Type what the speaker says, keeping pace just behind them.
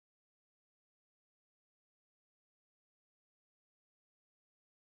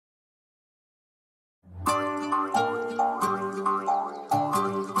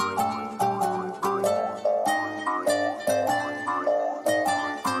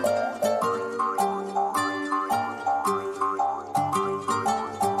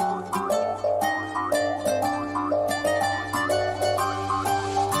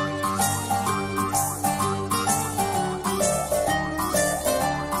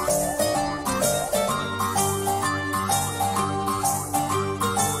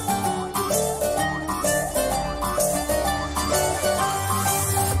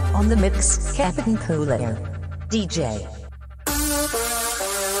On the mix, Capitan Pulio. DJ.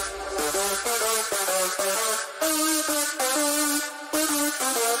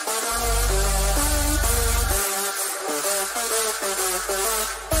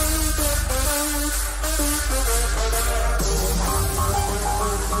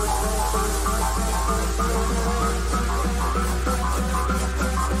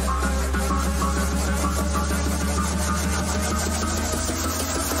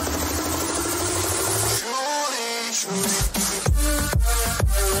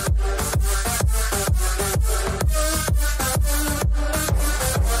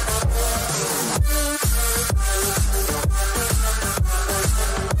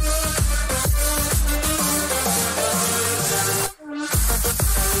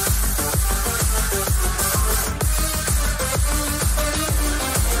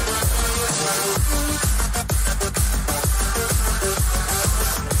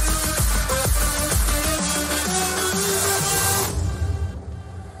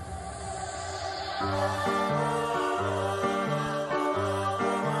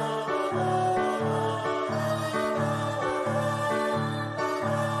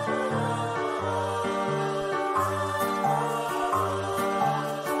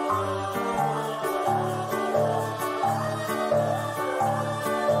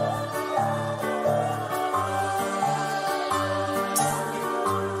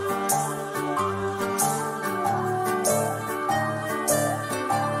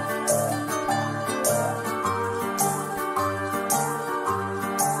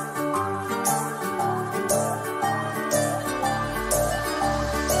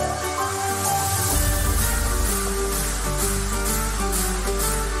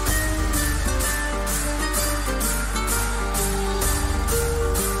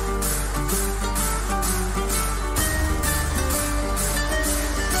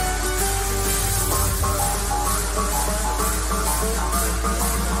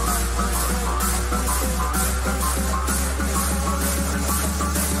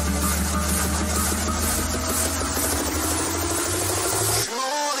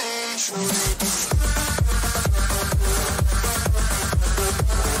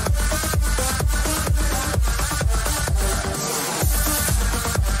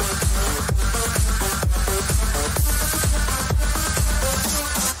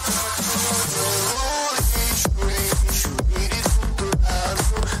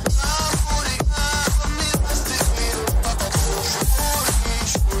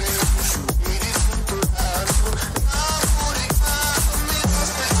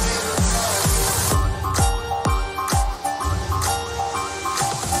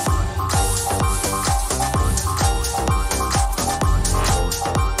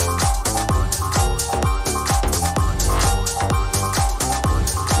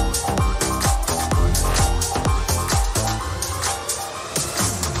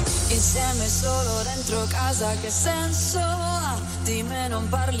 Che senso ha? Di me non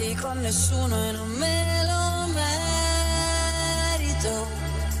parli con nessuno e non me lo merito.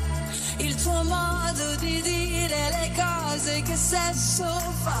 Il tuo modo di dire le cose, che sesso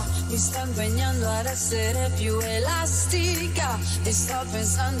fa? Mi sta impegnando ad essere più elastica. Ti sto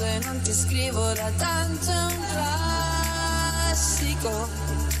pensando e non ti scrivo da tanto, è un classico.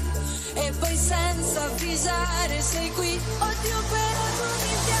 E poi senza avvisare sei qui. Oddio, però tu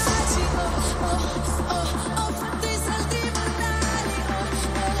mi piaci. Ho fatto i salti mortali.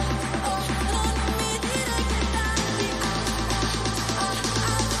 No, non mi dire che tardi.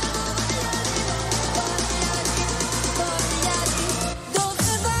 Vogliali.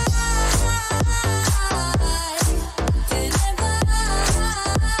 Dove vai? Te ne vai.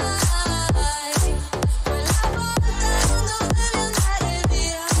 Quella volta non dovevi andare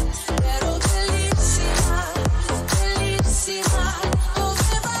via. Ero bellissima, bellissima.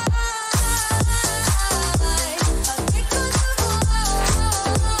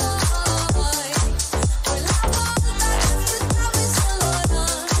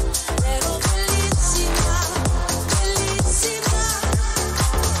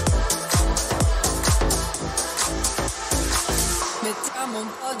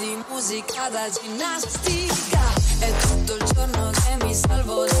 po' di musica da ginnastica. È tutto il giorno che mi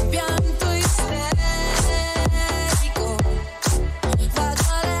salvo da un pianto isterico. Vado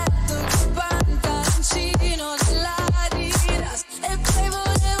a letto col pantaloncino dell'Adidas e poi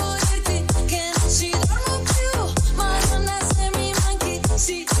volevo dirti che non ci dormo più, ma non è se mi manchi,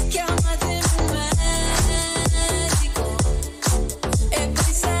 si chiamate medico. E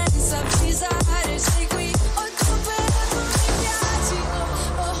poi senza avvisare sei qui, ho superato mi piaci,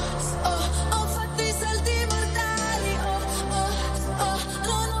 ho fatto i salti mortali, no,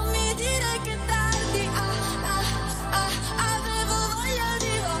 non mi dire che tardi, avevo voglia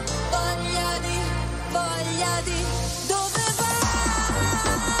di, dove vai,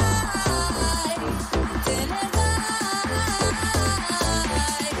 te ne vai,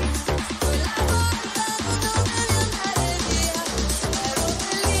 quella volta non dovevi andare via, ero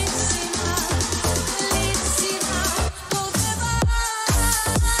bellissima, bellissima, dove vai,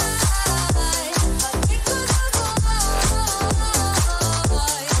 ma che cosa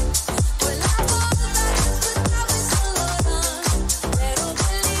vuoi, quella volta che aspettavo in San Laurent, ero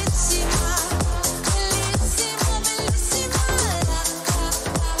bellissima, bellissima, bellissima,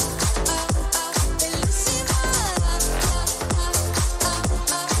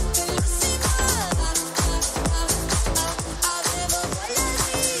 avevo voglia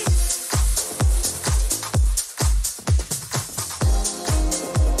di.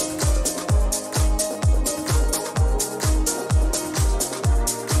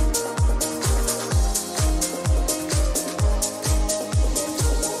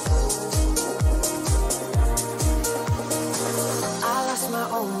 I lost my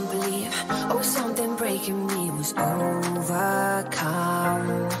own belief. Oh, something breaking me was overcome.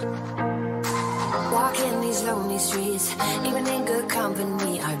 Walking these lonely streets, even in good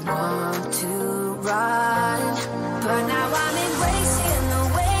company, I want to run. But now I'm embracing the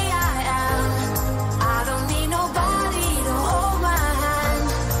way I am. I don't need nobody to hold my hand.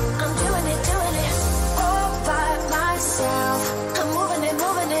 I'm doing it all by myself. I'm moving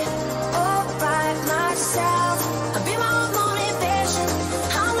it all by myself. I'll be my own motivation.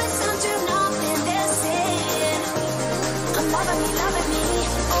 I'll listen to nothing they're saying. I'm loving me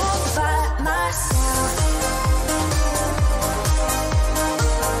all by myself.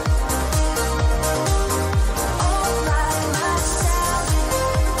 All by myself.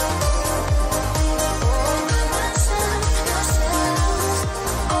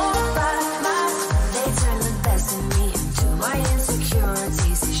 All by myself. They turn the best in me into my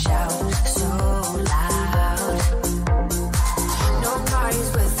insecurities. They shout so loud. No parties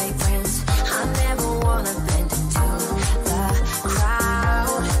with fake friends. I never wanna bend into the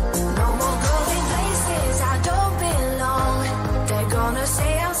crowd. No more going places I don't belong. They're gonna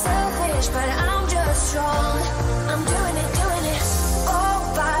say I'm selfish, but I'm just strong. I'm doing it all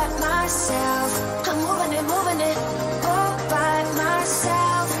by myself. I'm moving it all by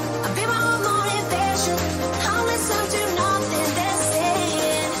myself. I'll be my own motivation. I'll listen to nothing they're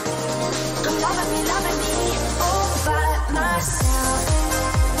saying. I'm loving me all by myself.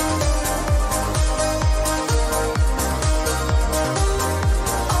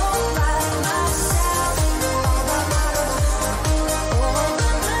 All by myself. All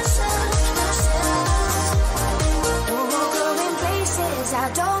by myself. No more going places I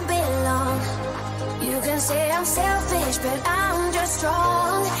don't belong. You can say I'm selfish, but I'm just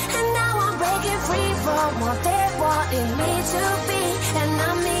strong. And now I'm breaking free from what they wanted me to be. And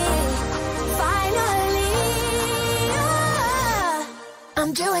I'm me, finally.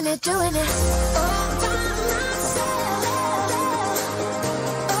 I'm doing it all by myself.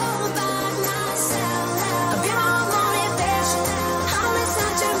 All by myself. I'll be my own motivation. I'll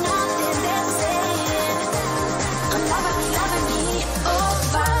listen to nothing they're saying. I'm loving me all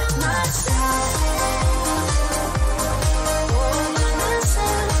by myself. All by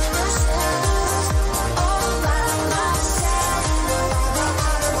myself. All by myself.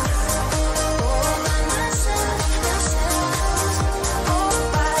 All by myself. All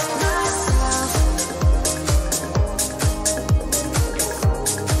by myself.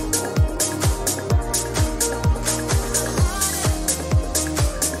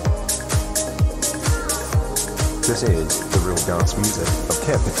 This is the real dance music of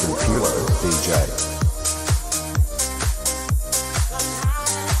Capitan Pulio, DJ.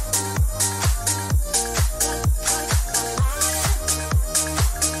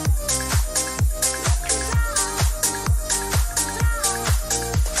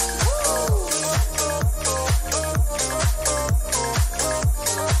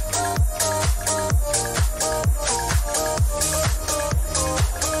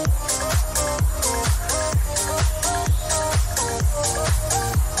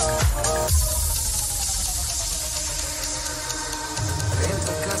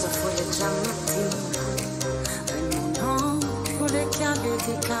 chiave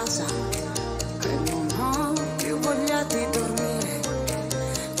di casa e non ho più voglia di dormire.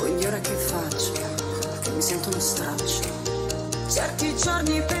 Quindi ora che faccio? Che mi sento uno straccio. Certi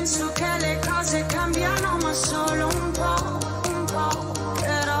giorni penso che le cose cambiano, ma solo un po'.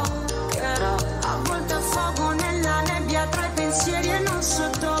 Però a volte affogo nella nebbia tra i pensieri e non so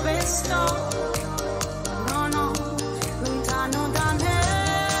dove sto. No, lontano da me.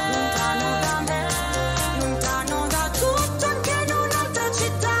 Lontano da tutto, anche in un'altra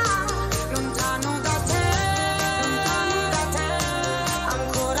città. Lontano da te.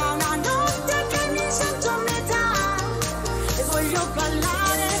 Ancora una notte che mi sento a metà. E voglio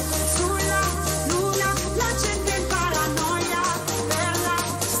ballare sulla luna. La gente in paranoia per la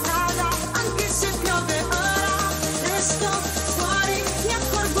strada. Anche se piove ora resto fuori. Mi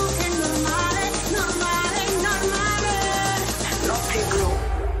accorgo che è normale. Notti blu,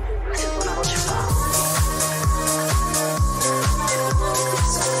 sento una voce fa.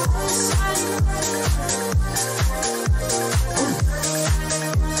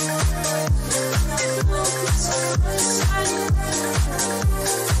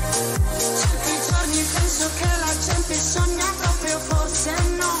 Certi giorni penso che la gente sogna proprio, forse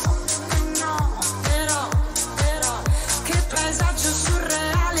no, però che paesaggio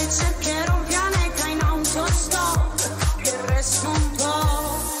surreale, cercherò un pianeta in autostop, che resto un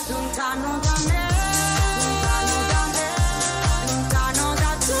po' lontano da me. Lontano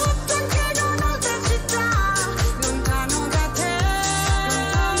da tutto, anche in un'altra città. Lontano da te.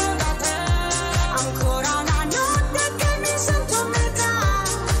 Ancora una notte che mi sento a metà.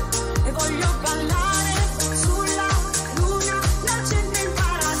 E voglio ballare sulla luna. La gente in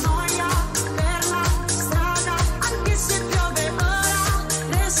paranoia per la strada. Anche se piove ora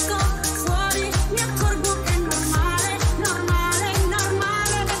resto fuori. Mi accorgo che è normale.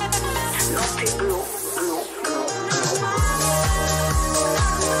 Notti blu.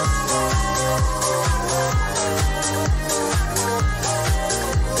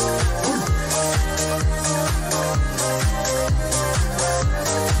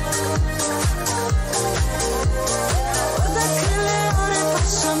 Guarda che le ore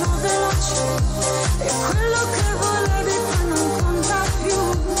passano veloci e quello che volevi poi non conta più.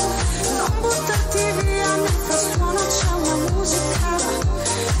 Non buttarti via mentre suono, c'è una musica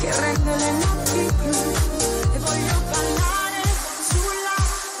che rende le notti blu. E voglio ballare sulla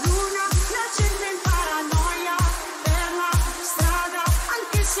luna. La gente in paranoia per la strada.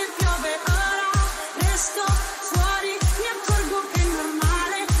 Anche se piove ora resto fuori. Mi accorgo che è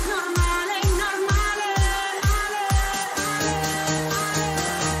normale.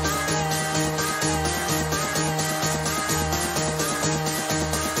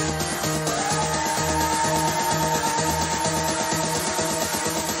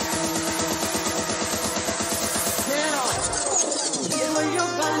 Però io voglio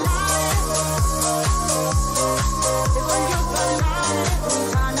ballare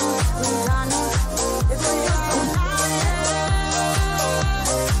lontano. E voglio ballare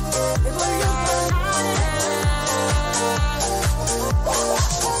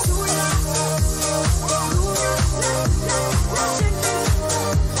sulla luna. La gente voglio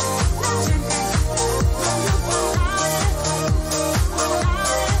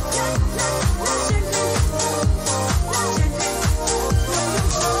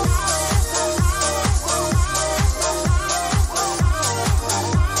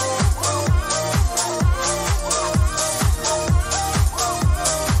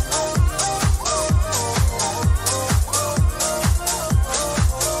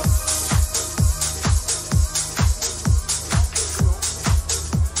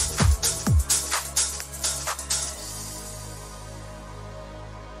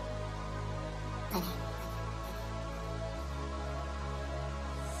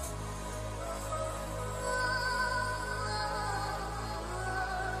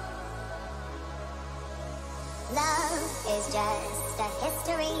Love is just a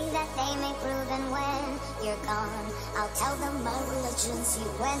history that they may prove, and when you're gone, I'll tell them my religion's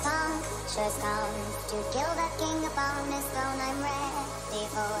you went on. Sure's come to kill that king upon his throne. I'm ready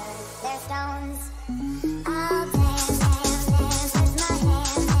for their stones. I'll dance with my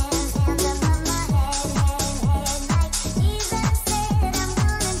hands above my head, like Jesus said. I'm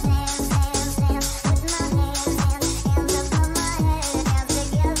gonna dance with my hands above my head. Hands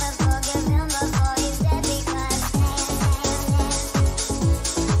together, forgive him before he's dead, because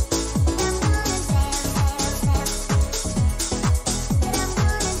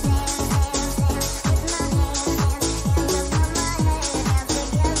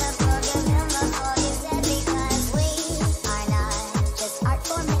Because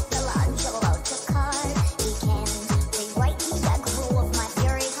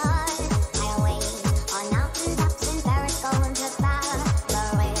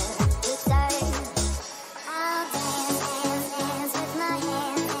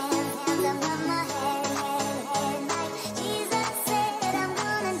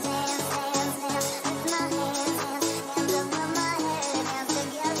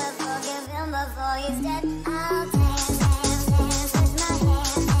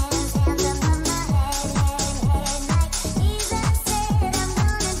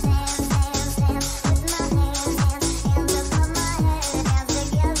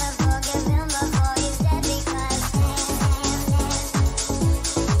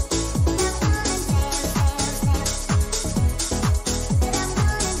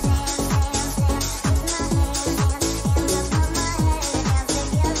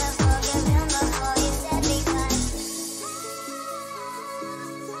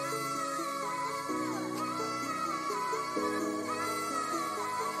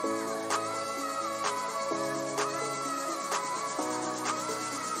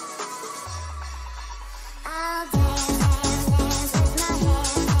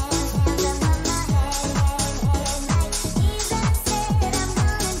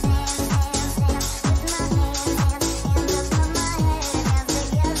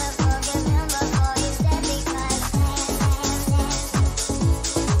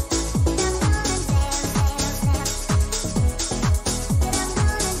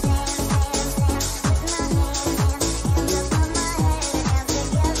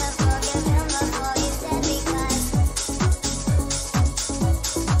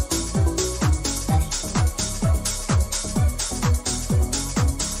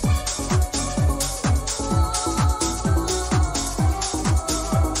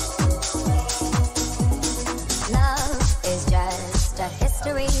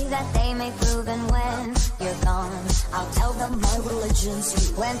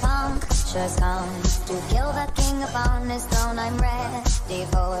urgency. When punctures come to kill the king upon his throne, I'm ready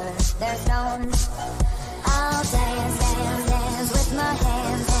for their stones. I'll dance, dance, dance with my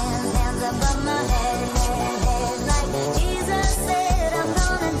hands, hands, hands above my head, head, head. Like Jesus said, I'm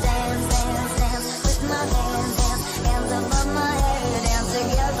gonna dance, dance, dance with my hands, hands, hands above my head. Dance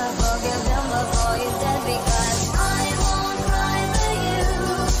together, forgive him before he's dead, because I won't cry for you.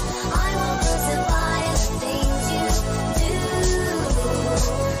 I won't crucify the things you do.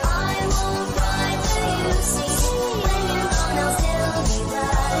 I won't cry for you. See, when you're gone, I'll still be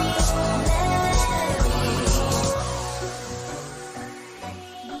bloody Mary.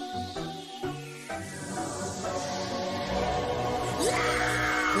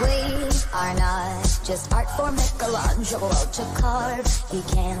 We are not just art for Michelangelo to carve. He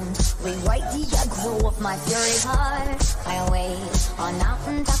can't rewrite the aggro of my fury heart. I wait on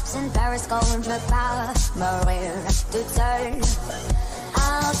mountaintops in Paris, going to power, Maria to turn.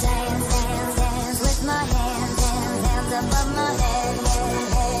 I'll dance, dance, dance with my hands, hands, hands above my head, head,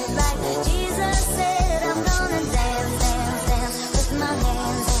 head. Like Jesus said, I'm gonna dance, dance, dance with my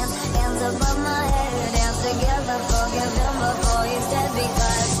hands, hands, hands above my head. Dance together, forgive him before he's dead,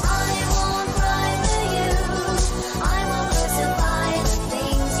 because I won't cry for you. I won't crucify the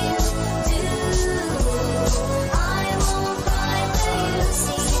things you do. I won't cry for you.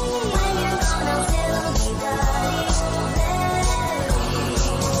 See, when you're gone, I'll still be bloody Mary.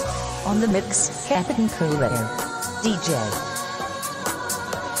 On the mix, Capitan Pulio. DJ.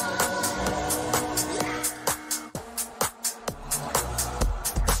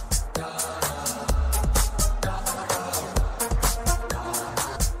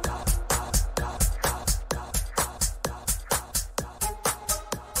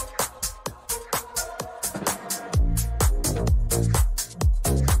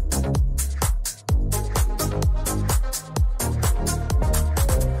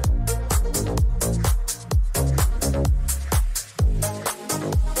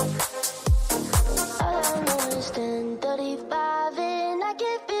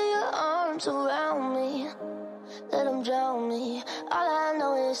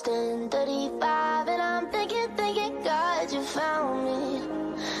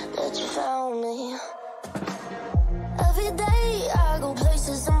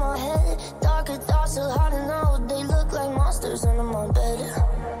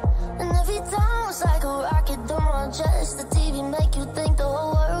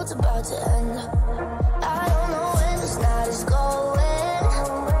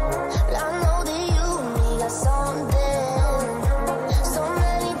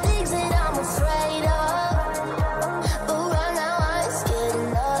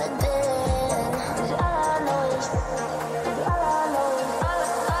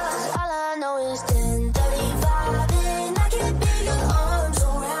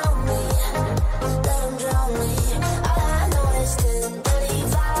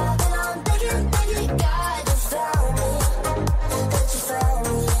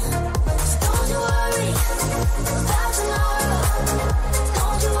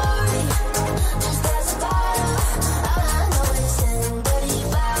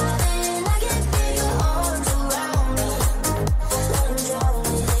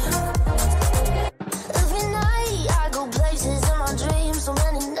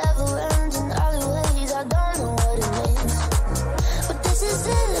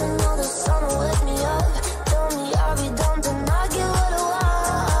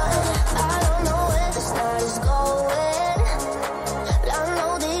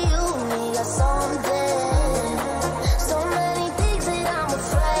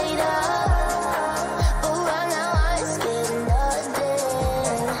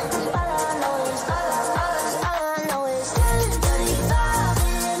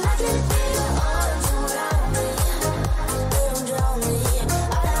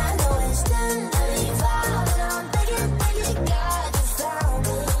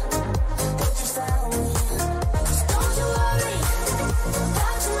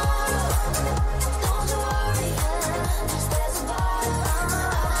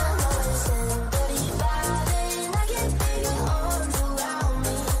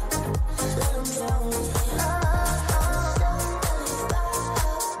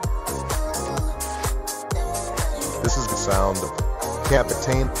 Sound of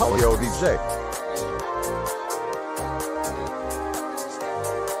Capitan Pulio DJ.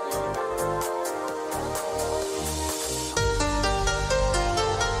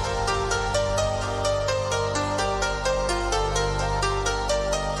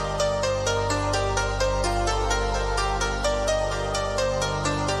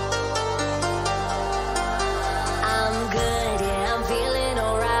 I'm good, yeah, I'm feeling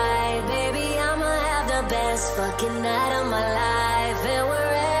best fucking night of my life. And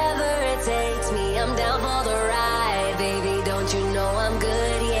wherever it takes me, I'm down for the ride. Baby, don't you know I'm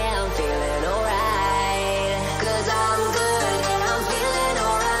good? Yeah, I'm feeling alright. 'Cause I'm good, yeah, I'm feeling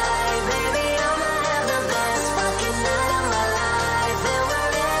alright. Baby, I'ma have the best fucking night of my life. And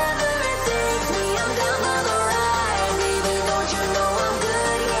wherever it takes me, I'm down for the ride. Baby, don't you know I'm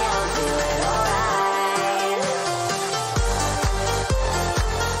good? Yeah, I'm feeling alright.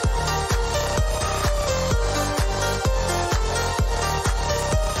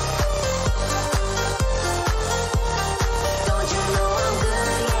 Don't you know I'm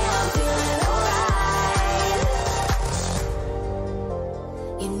good? Yeah, I'm feeling alright.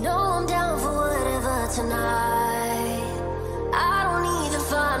 You know I'm down for whatever tonight. I don't need the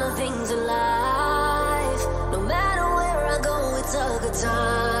final things in life. No matter where I go, it's a good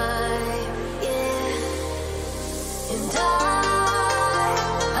time. Yeah. And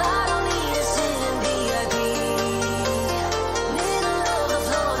I don't need to sit in VIP. Middle of the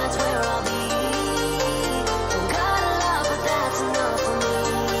floor, that's where I'll be. Don't got a lot, but that's enough for me.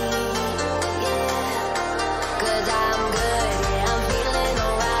 Yeah. 'Cause I'm good, yeah, I'm feeling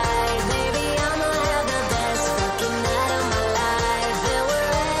alright. Baby, I'ma have the best fucking night of my life. And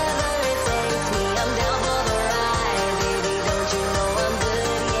wherever it takes me, I'm down for the ride. Baby, don't you know I'm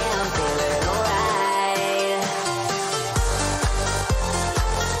good? Yeah, I'm feeling alright.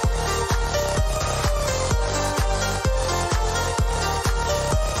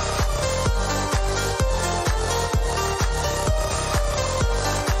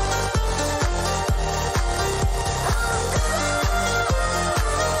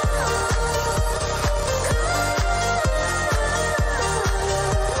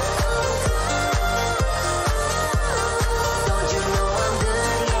 Don't you know I'm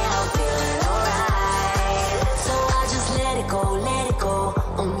good? Yeah, I'm feeling alright. So I just let it go, let it go.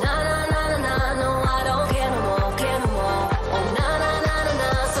 Oh na na na na na, no I don't care no more, care no more. Oh na na na na na,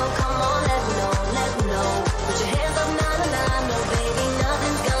 so come on, let me know, let me know. Put your hands up, na na na, no baby,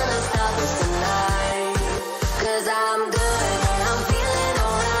 nothing's gonna stop us tonight. 'Cause I'm good and I'm feeling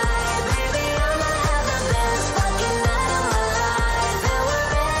alright. Baby, I'ma have the best fucking night of my life. And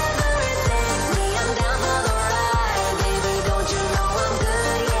wherever it takes me, I'm down for the ride. Baby, don't you know I'm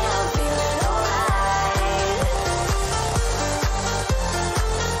good? Yeah, I'm feeling alright.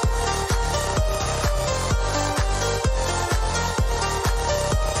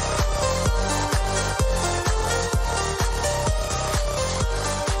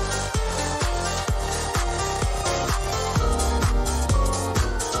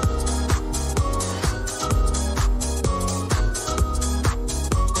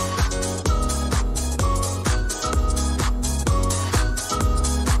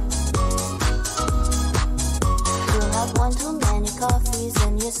 You have one too many coffees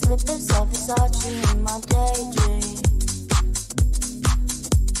and your slippers of Versace in my daydream.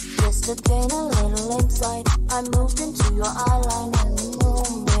 Just to gain a little insight, I moved into your eyeline and the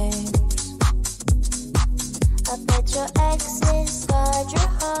moonbeams. I bet your exes got your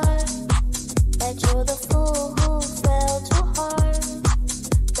heart. Bet you're the fool who fell too hard.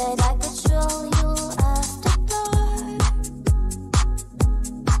 Bet I could show you after dark.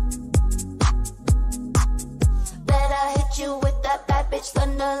 Bet I hit you with that bad bitch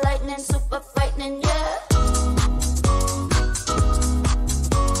thunder lightning, super frightening, yeah.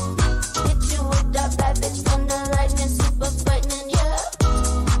 Hit you with that bad bitch thunder lightning, super frightening, yeah.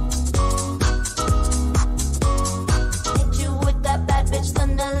 Hit you with that bad bitch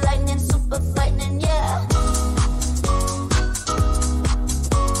thunder lightning, super frightening, yeah.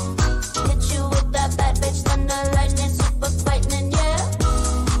 Hit you with that bad bitch thunder lightning, super frightening, yeah.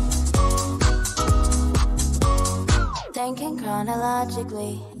 Thinking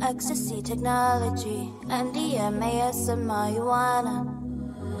chronologically, ecstasy technology, MDMA, some marijuana.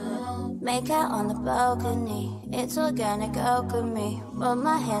 Make out on the balcony, it's organic alchemy. Rub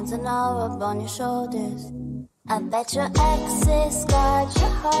my hands and I'll rub on your shoulders. I bet your exes got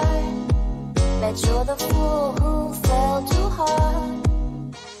your heart. Bet you're the fool who fell too hard.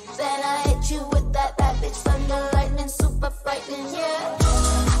 Then I hit you with that bad bitch thunder lightning, super frightening, yeah.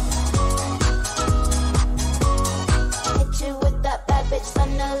 Hit you with that bad bitch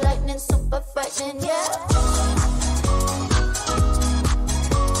thunder lightning, super frightening, yeah.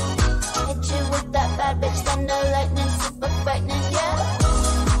 Hit you with that bad bitch thunder lightning, super frightening, yeah.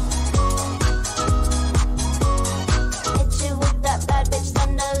 Hit you with that bad bitch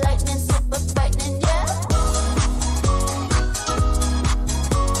thunder lightning, super frightening, yeah.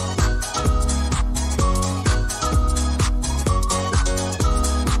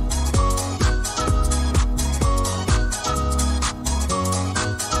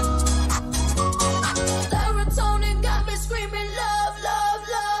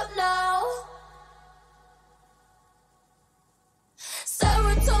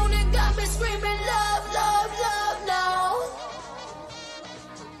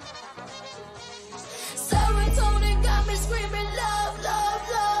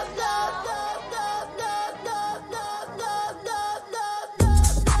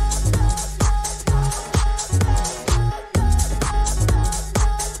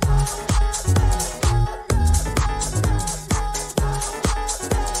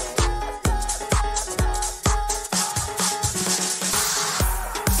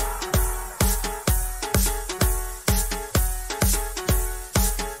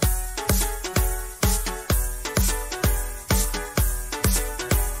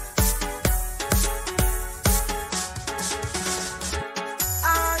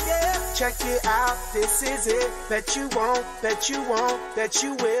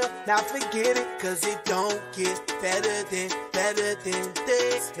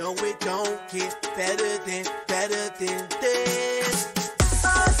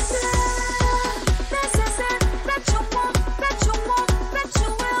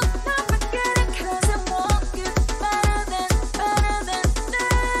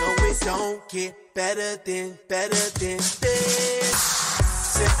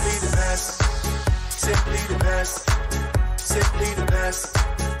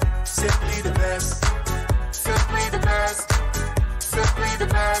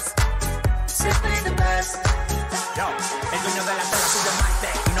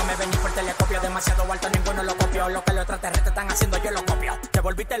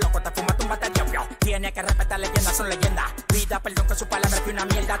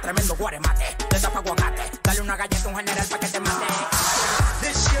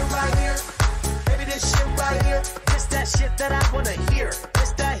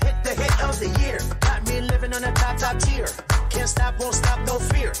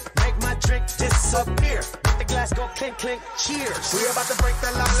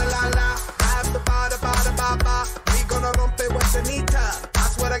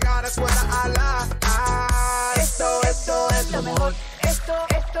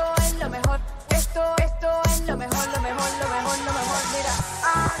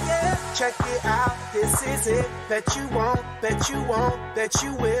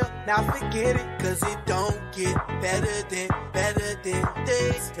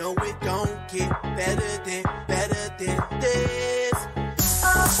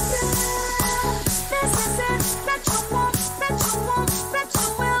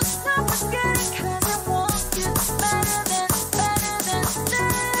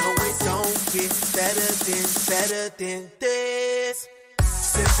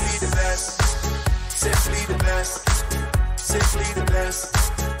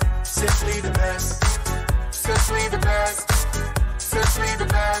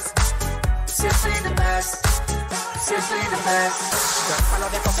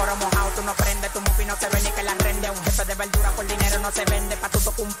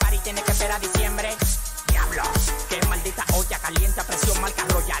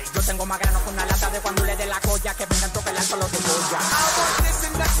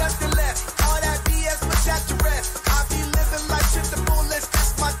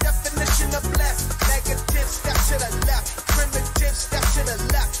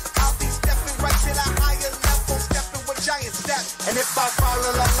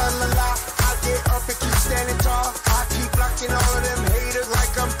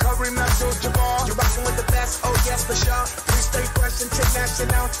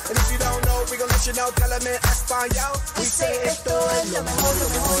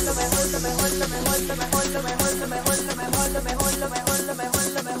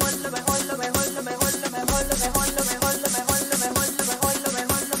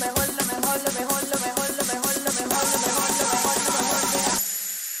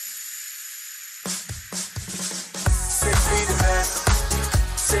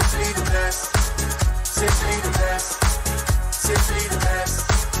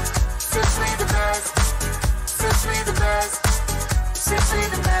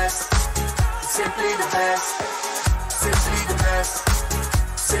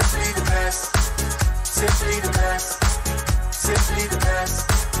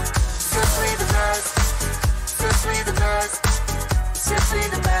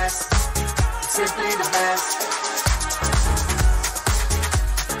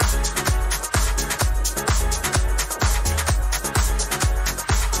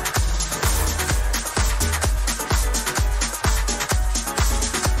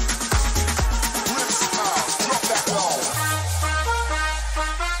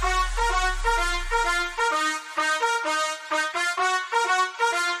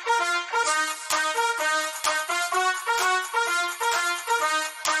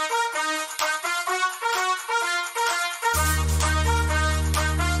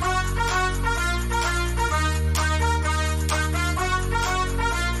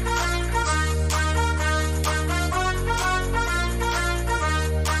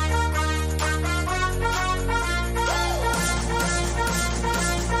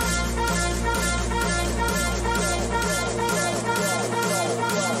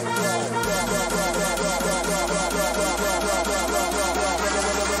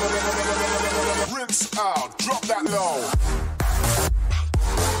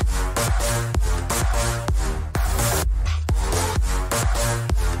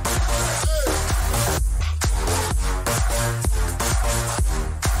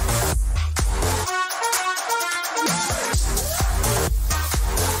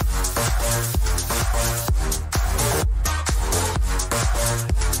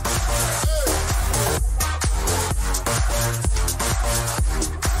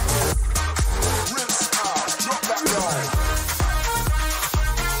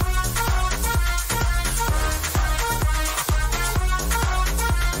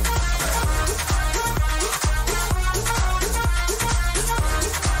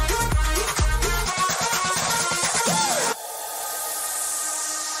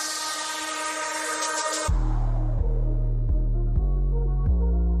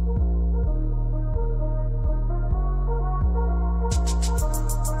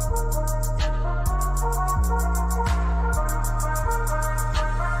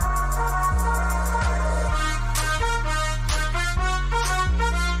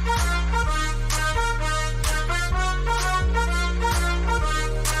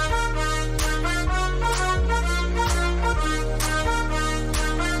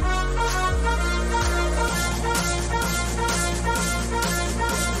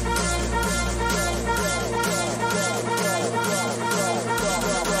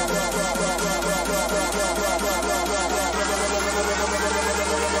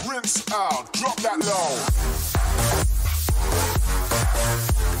 out, drop that low.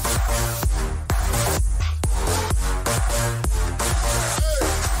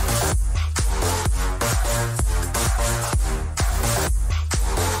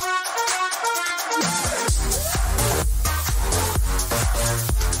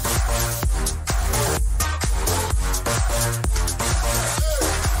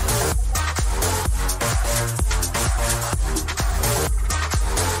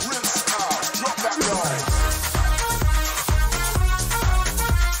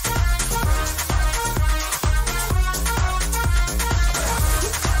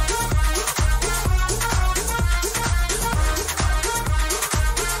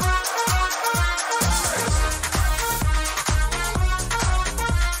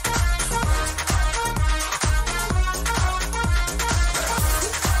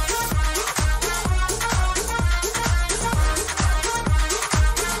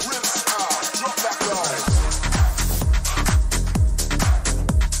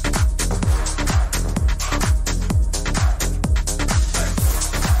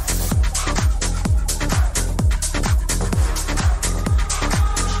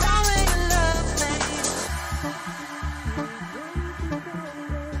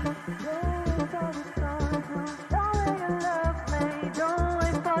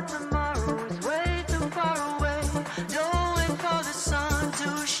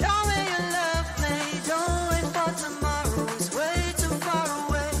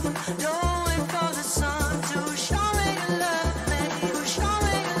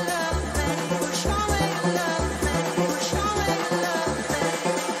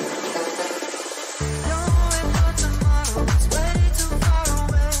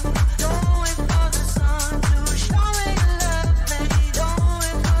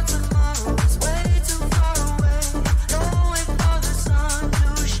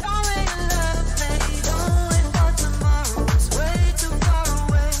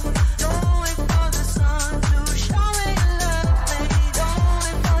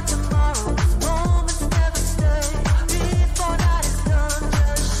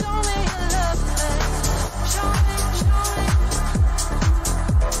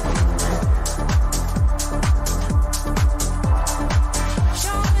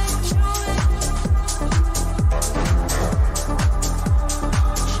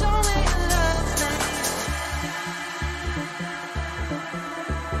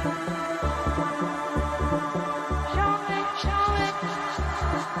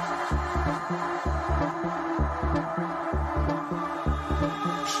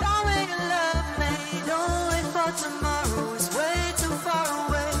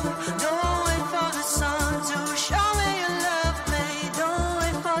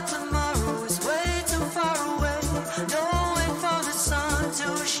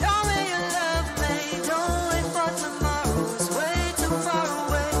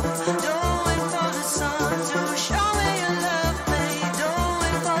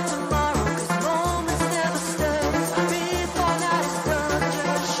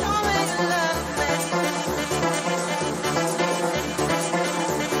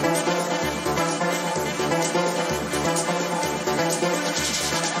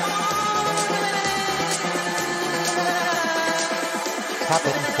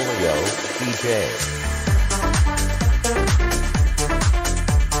 Capitan Pulio, DJ.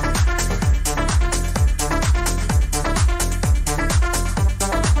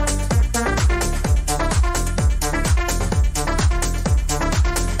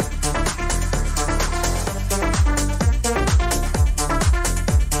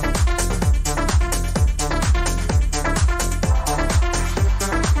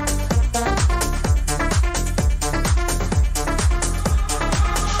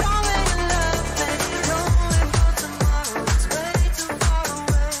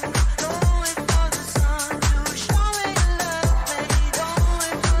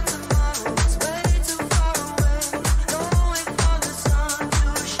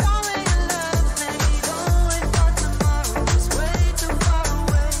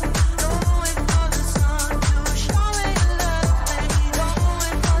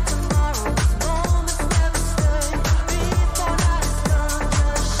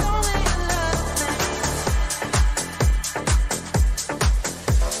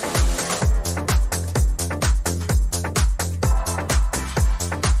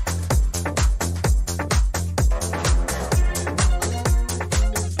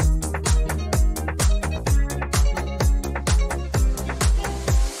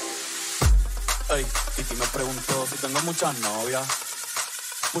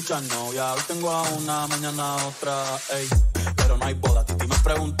 Muchas novias, hoy tengo a una, mañana a otra, ey. Pero no hay boda, Titi me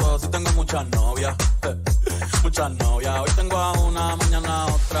preguntó si tengo muchas muchas novias, muchas novias. Hoy tengo a una, mañana a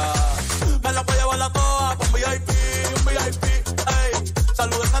otra. Me la voy a llevar a todas pa' un VIP, ey.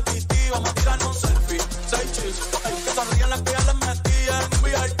 Saluden a Titi, vamos a tirar un selfie. 6 chis, ey. Que sonrían las que ya les metí en un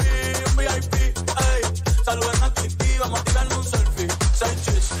VIP, ey. Saluden a Titi, vamos a tirar un selfie. 6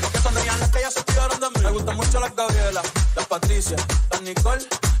 chis, que sonrían las que ya se tiraron de mí. Me gustan mucho las Gabriela, las Patricia, las Nicole,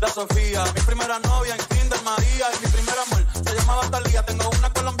 la Sofía. Mi primera novia en Kinder María y mi primer amor se llamaba Italia. Tengo una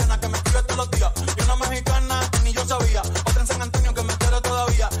colombiana que me escribe todos los días y una mexicana que ni yo sabía. Otra en San Antonio que me quiere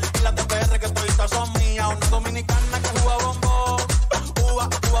todavía y las de PR que todavía son mías. Una dominicana que juega bombón, uva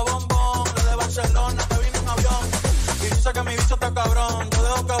bombón. La de Barcelona que vino en avión y dice que mi bicho está cabrón. Yo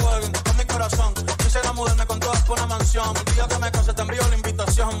dejo que jueguen con mi corazón. Quisiera mudarme con todas por una mansión. El día que me case te envío la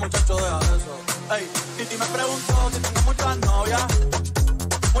invitación, muchacho, deja eso. Ey, Titi me preguntó si tengo muchas novias.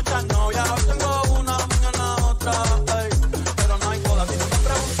 Muchas novias, hoy tengo una, mañana otra, ey. Pero no hay boda. Titi me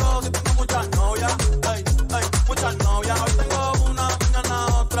preguntó si tengo muchas novias, ey, ey. Muchas novias, hoy tengo una, mañana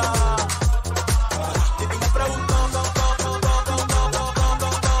otra. Titi me preguntó,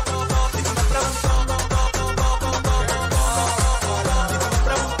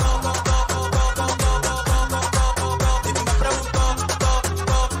 Titi me preguntó,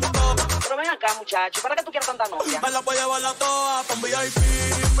 Pero ven acá, muchacho, ¿para qué tú quieres tanta novia? Me la voy a llevar a todas pa' un VIP,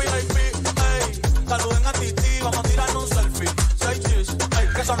 ey. Saluden a Titi, vamos a tirar un selfie. 6 chis, ey.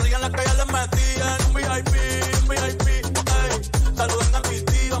 Que sonrían las que ya les metí en un VIP, ey. Saluden a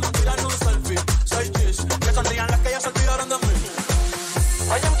Titi, vamos a tirar un selfie. 6 chis, que sonrían las que ya se olvidaron de mí.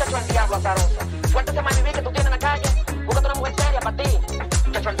 Oye, muchacho, el diablo azaroso. Suéltate ese maniví que tú tienes en la calle. Búscate una mujer seria para ti.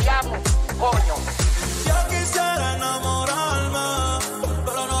 Muchacho, el diablo, coño. Yo quisiera enamorarme,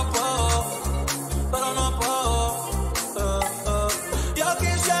 pero no puedo, Yo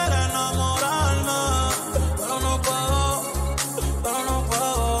quisiera enamorarme, pero no puedo.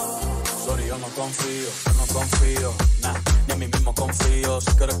 Sorry, yo no confío, nah, ni en mí mismo confío.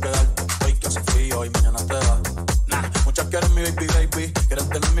 Si quieres quedarte, hoy que hace frío y mañana te vas. Nah, muchas quieren mi baby, quieren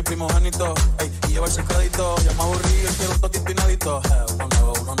tener mi primogénito, ey, y llevarse crédito. Ya me aburrí y quiero un totito inédito. Uno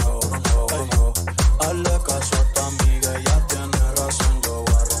nuevo. Hazle caso a tu amiga, ella tiene razón. Yo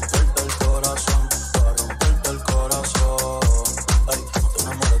voy a romperte el corazón, Ay, no te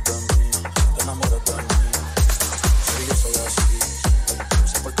enamores de mí, Sí, yo soy así, ay, no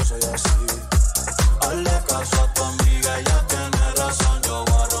sé por qué soy así. Hazle caso a tu amiga, ella tiene razón. Yo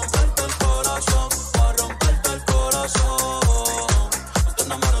voy a romperte el corazón, No te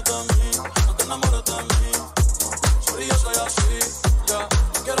enamores de mí, Sí, yo soy así, ya,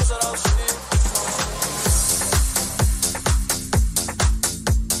 no quiero ser así.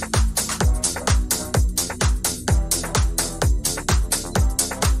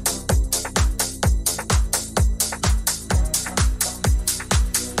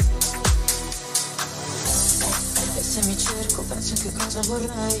 Se mi cerco, penso che cosa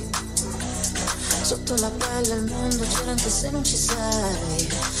vorrei. Sotto la pelle il mondo gira anche se non ci sei.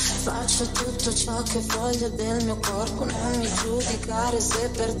 Faccio tutto ciò che voglio del mio corpo. Non mi giudicare se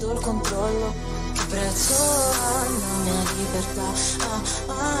perdo il controllo. Che prezzo ha la mia libertà?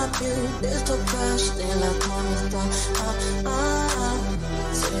 Più del tuo cash, della tua metà.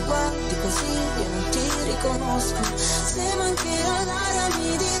 Se mi guardi così io non ti riconosco. Se mancherà l'aria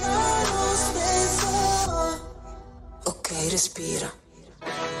mi dirò lo stesso. Ok, respira.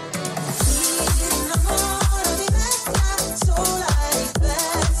 Mi innamoro di me, sola e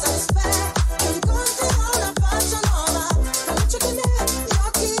diversa. Aspetta, incontrerò la faccia nuova. La luce che negli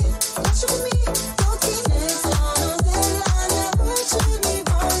occhi, lascio che mi tocchi nel suono della mia voce. Mi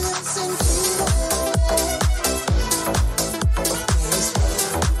voglio sentire. Ok, respira.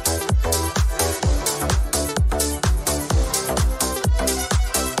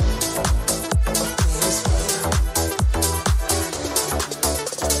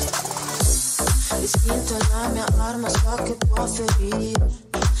 L'istinto è la mia arma, so che può ferire,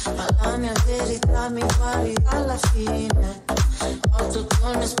 ma la mia verità mi guarirà alla fine. Ho tutto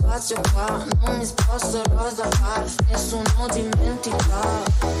il mio spazio qua, non mi sposterò da parte, nessuno dimentica.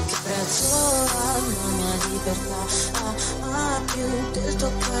 Che prezzo ha la mia libertà? Più del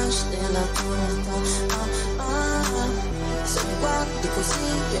tuo cash, della tua metà. Se mi guardi così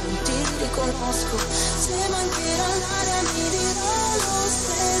io non ti riconosco. Se mancherà l'aria mi dirò lo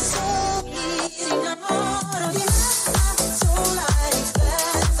stesso. Mi innamoro di me, sola e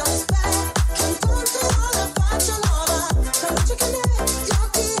diversa. Aspetta che incontrerò la faccia nuova. La luce che negli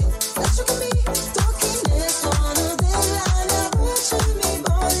occhi, lascio che mi tocchi nel suono della mia voce. Mi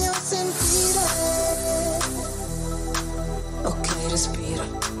voglio sentire. Ok, respira.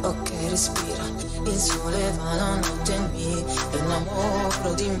 Il sole va la notte e mi innamoro.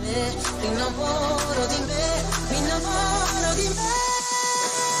 innamoro di me, mi innamoro di me, mi innamoro di me.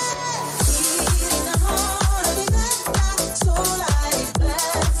 Ti innamoro di me da sola e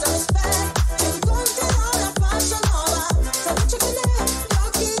riflessa allo specchio, incontrerò una faccia nuova, se luce che negli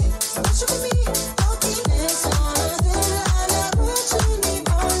occhi, se bacio che mi occhi, ne sono della mia voce, mi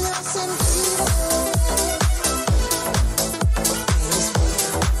voglio sentire.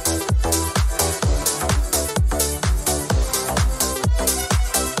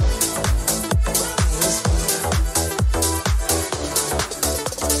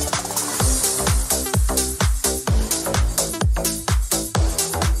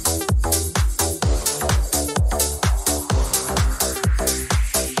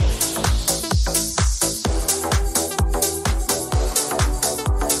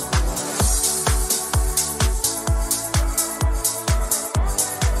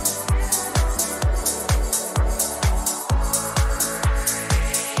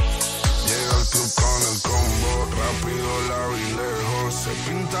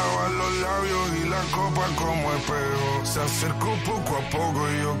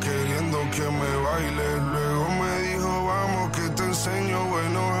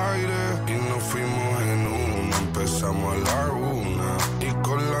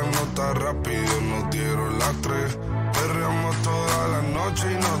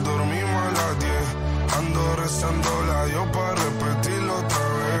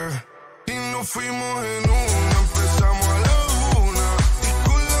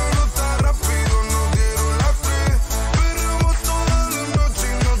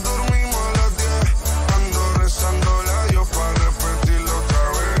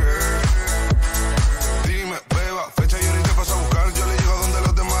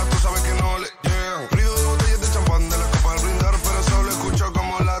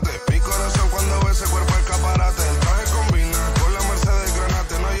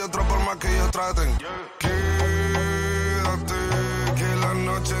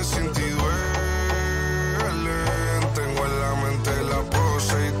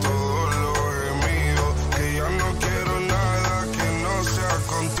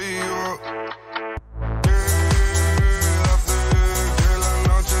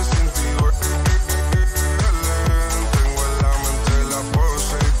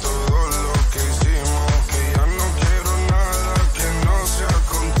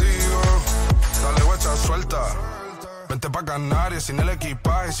 Sin el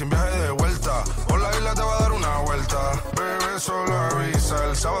equipaje, sin viaje de vuelta. Por la isla te va a dar una vuelta. Bebé, solo avisa.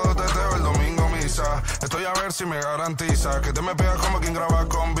 El sábado teteo, el domingo misa. Estoy a ver si me garantiza que te me pegas como quien graba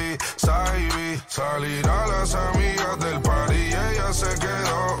con B-Side. Salir a las amigas del party y ella se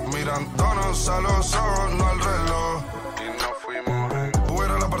quedó mirándonos a los ojos, no al reloj. Y nos fuimos.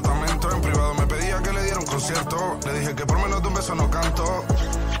 Fuera al apartamento en privado, me pedía que le diera un concierto. Le dije que por menos de un beso no canto.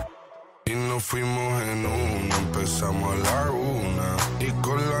 Y nos fuimos en una, empezamos a la 1. Y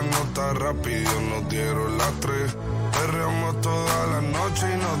con la nota rápido nos dieron las 3. Perreamos toda la noche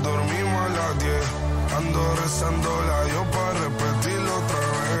y nos dormimos a las 10. Ando rezándola yo para repetirlo otra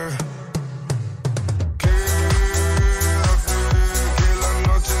vez. Quédate, que la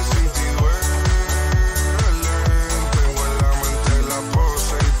noche sin ti duele. Tengo en la mente la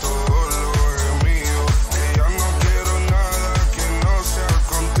pose y todo lo gemido. Que ya no quiero nada que no sea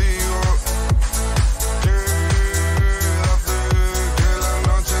contigo. Quédate, que la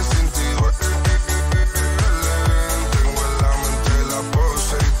noche sin ti duele. Tengo en la mente la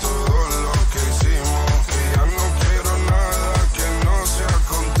pose y todo lo que hicimos. Que ya no quiero nada que no sea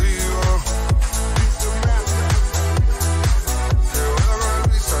contigo. Que voy a dar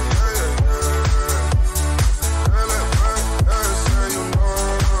risa, LPS, you know.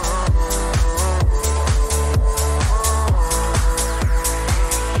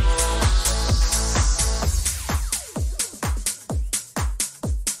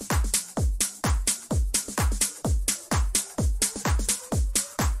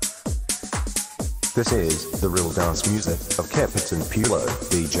 This is the real dance music of Capitan Pulio,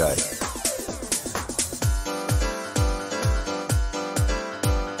 DJ.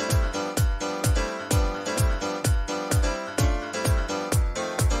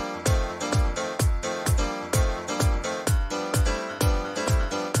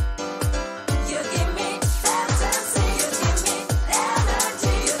 You give me fantasy, you give me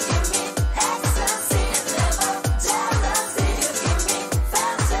energy, you give me ecstasy, never jealousy. You give me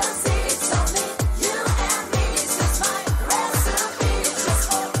fantasy, it's only you and me. This is my recipe, just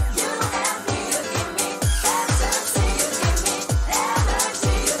for you and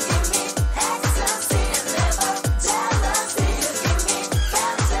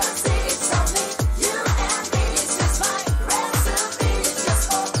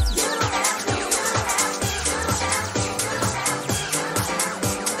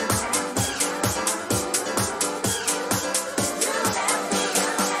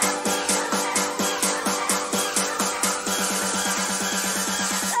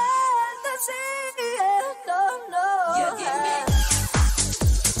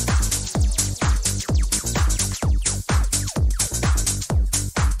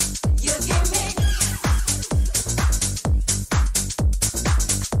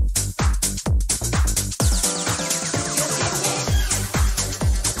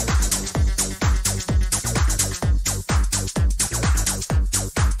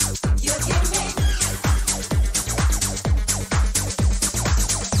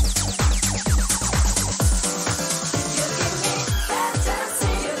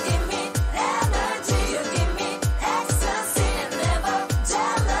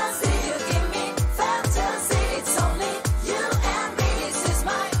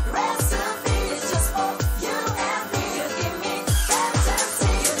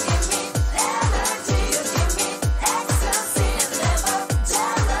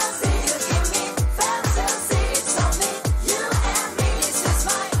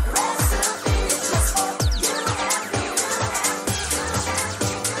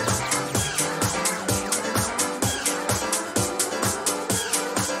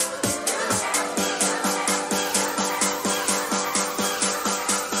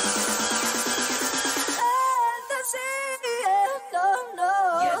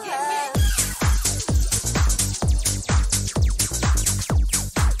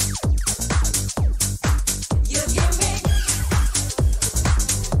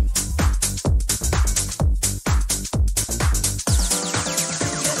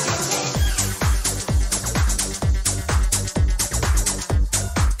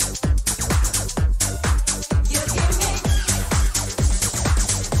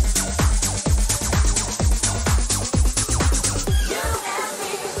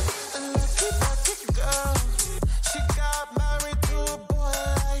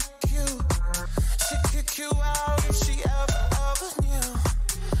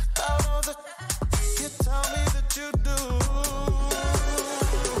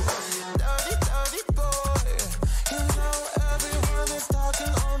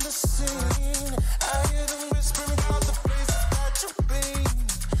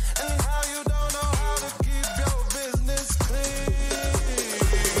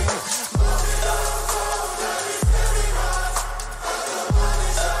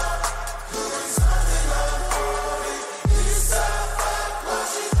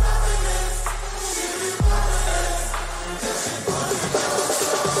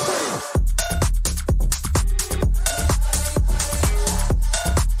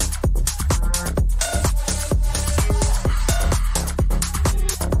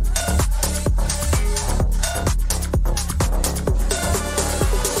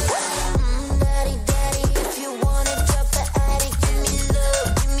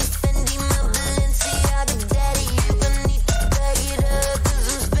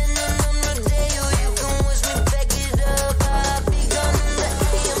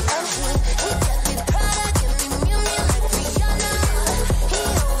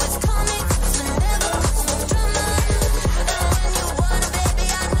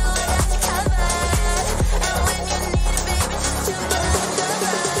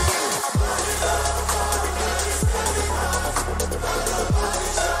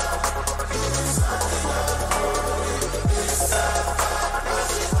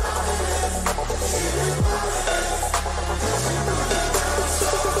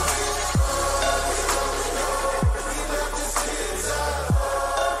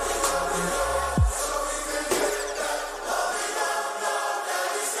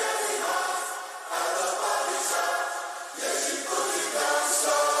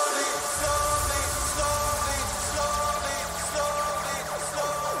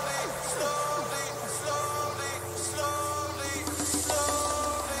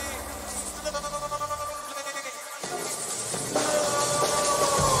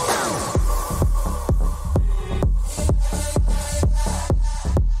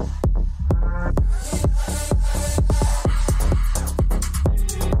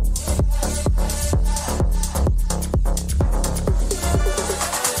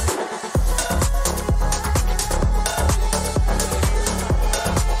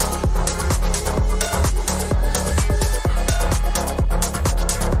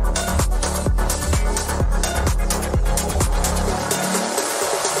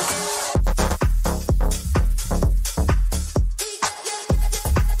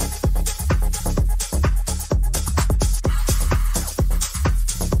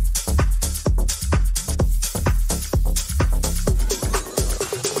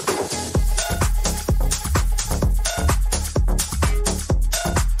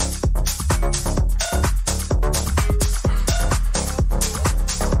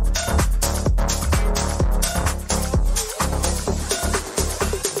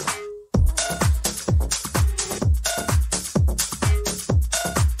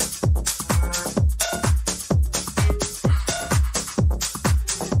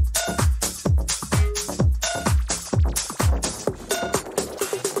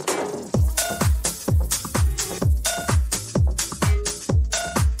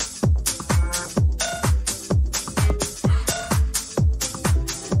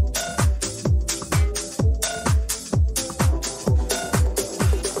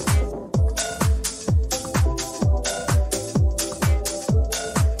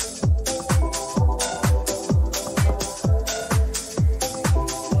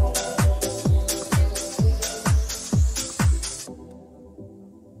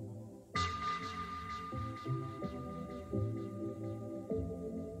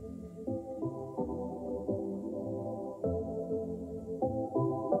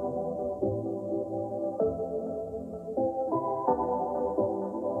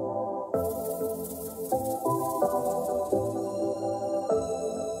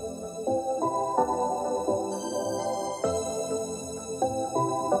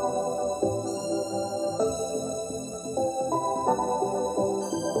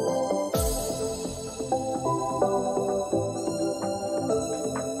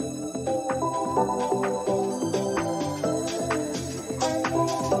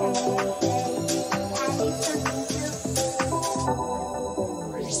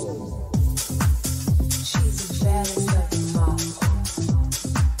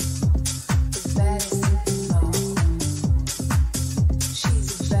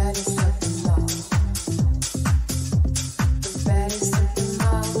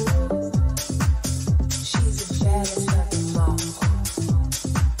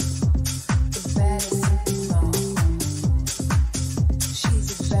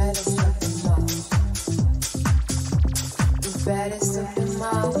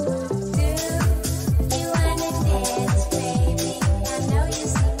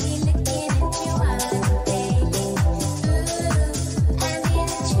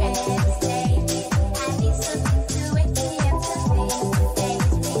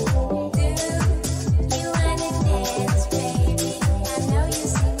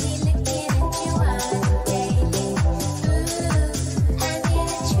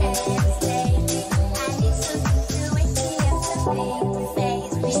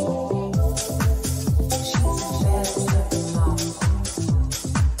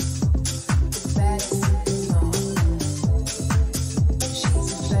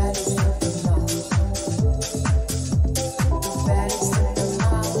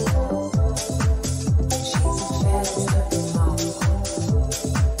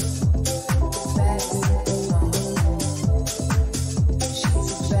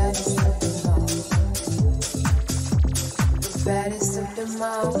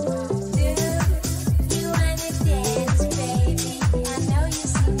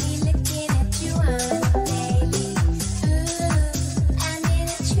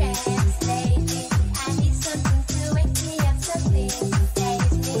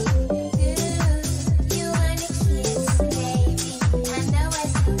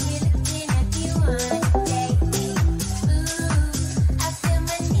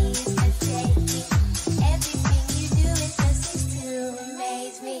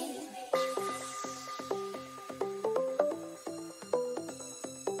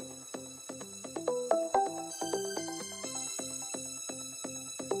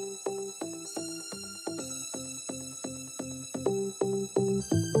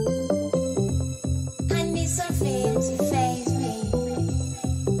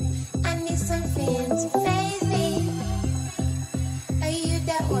Are you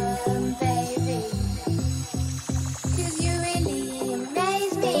that one?